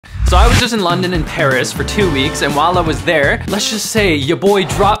So I was just in London and Paris for 2 weeks, and while I was there, let's just say your boy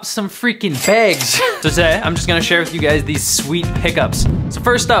dropped some freaking bags. So today, I'm just gonna share with you guys these sweet pickups. So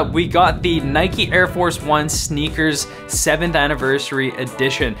first up, we got the Nike Air Force 1 sneakers 7th anniversary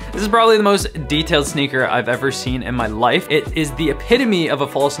edition. This is probably the most detailed sneaker I've ever seen in my life. It is the epitome of a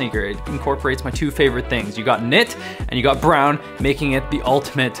fall sneaker. It incorporates my two favorite things. You got knit and you got brown, making it the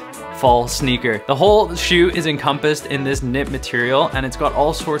ultimate fall sneaker. The whole shoe is encompassed in this knit material, and it's got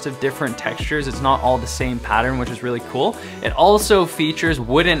all sorts of different textures. It's not all the same pattern, which is really cool. It also features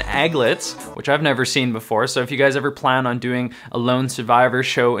wooden aglets, which I've never seen before. So if you guys ever plan on doing a lone survivor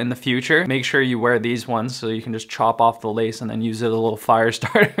show in the future, make sure you wear these ones so you can just chop off the lace and then use it as a little fire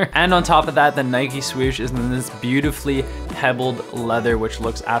starter. And on top of that, the Nike swoosh is in this beautifully pebbled leather, which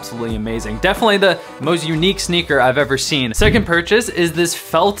looks absolutely amazing. Definitely the most unique sneaker I've ever seen. Second purchase is this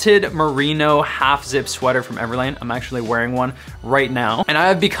felted merino half zip sweater from Everlane. I'm actually wearing one right now, and I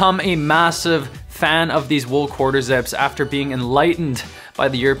have become a massive fan of these wool quarter zips after being enlightened by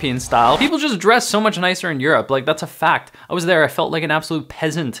the European style. People just dress so much nicer in Europe. Like, that's a fact. I was there, I felt like an absolute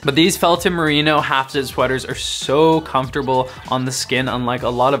peasant. But these felted merino half zip sweaters are so comfortable on the skin, unlike a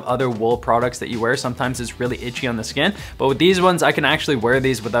lot of other wool products that you wear. Sometimes it's really itchy on the skin, but with these ones, I can actually wear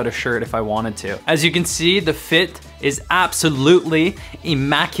these without a shirt if I wanted to. As you can see, the fit is absolutely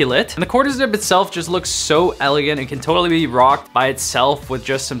immaculate. And the quarter zip itself just looks so elegant. It can totally be rocked by itself with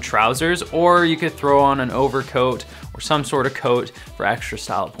just some trousers, or you could throw on an overcoat or some sort of coat for extra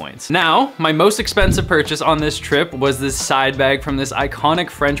style points. Now, my most expensive purchase on this trip was this side bag from this iconic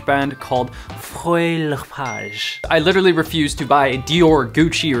French brand called Faure. I literally refuse to buy Dior,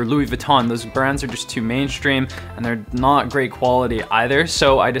 Gucci, or Louis Vuitton. Those brands are just too mainstream and they're not great quality either.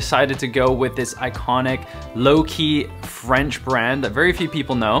 So I decided to go with this iconic, low-key French brand that very few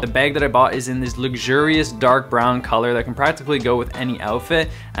people know. The bag that I bought is in this luxurious dark brown color that can practically go with any outfit,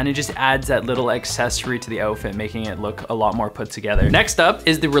 and it just adds that little accessory to the outfit, making it look a lot more put together. Next up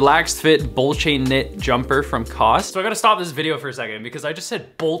is the relaxed fit bolche knit jumper from Cos. So I gotta stop this video for a second because I just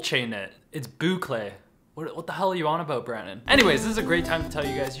said bolche knit. It's boucle. What the hell are you on about, Brandon? Anyways, this is a great time to tell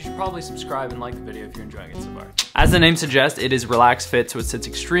you guys you should probably subscribe and like the video if you're enjoying it so far. As the name suggests, it is relaxed fit, so it sits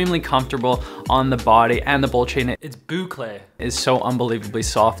extremely comfortable on the body, and the bolche knit, it's boucle, is so unbelievably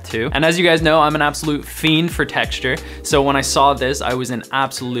soft too. And as you guys know, I'm an absolute fiend for texture. So when I saw this, I was in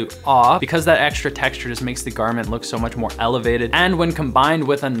absolute awe because that extra texture just makes the garment look so much more elevated. And when combined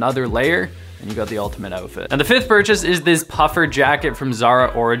with another layer, and you got the ultimate outfit. And the fifth purchase is this puffer jacket from Zara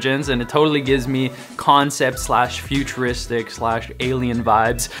Origins, and it totally gives me concept slash futuristic slash alien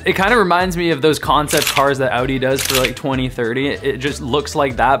vibes. It kind of reminds me of those concept cars that Audi does for like 2030. It just looks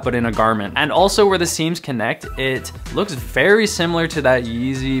like that, but in a garment. And also where the seams connect, it looks very similar to that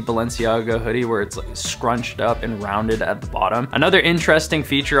Yeezy Balenciaga hoodie where it's like scrunched up and rounded at the bottom. Another interesting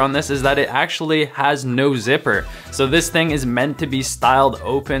feature on this is that it actually has no zipper. So this thing is meant to be styled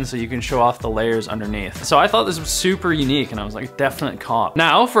open so you can show off the layers underneath. So I thought this was super unique, and I was like, definite cop.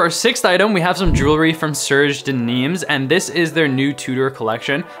 Now for our sixth item, we have some jewelry from Serge Denimes, and this is their new Tudor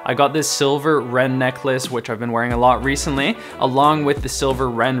collection. I got this silver wren necklace, which I've been wearing a lot recently, along with the silver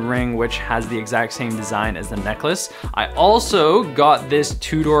wren ring, which has the exact same design as the necklace. I also got this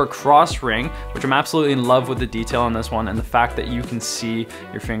Tudor cross ring, which I'm absolutely in love with the detail on this one, and the fact that you can see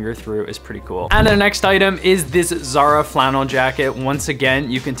your finger through is pretty cool. And the next item is this Zara flannel jacket. Once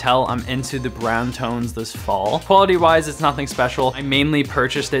again, you can tell I'm into the brown tones this fall. Quality wise, it's nothing special. I mainly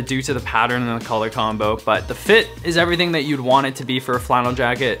purchased it due to the pattern and the color combo, but the fit is everything that you'd want it to be for a flannel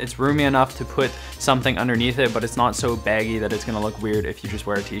jacket. It's roomy enough to put something underneath it, but it's not so baggy that it's gonna look weird if you just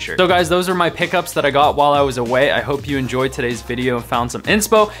wear a t-shirt. So guys, those are my pickups that I got while I was away. I hope you enjoyed today's video and found some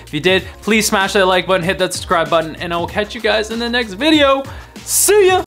inspo. If you did, please smash that like button, hit that subscribe button, and I will catch you guys in the next video. See ya!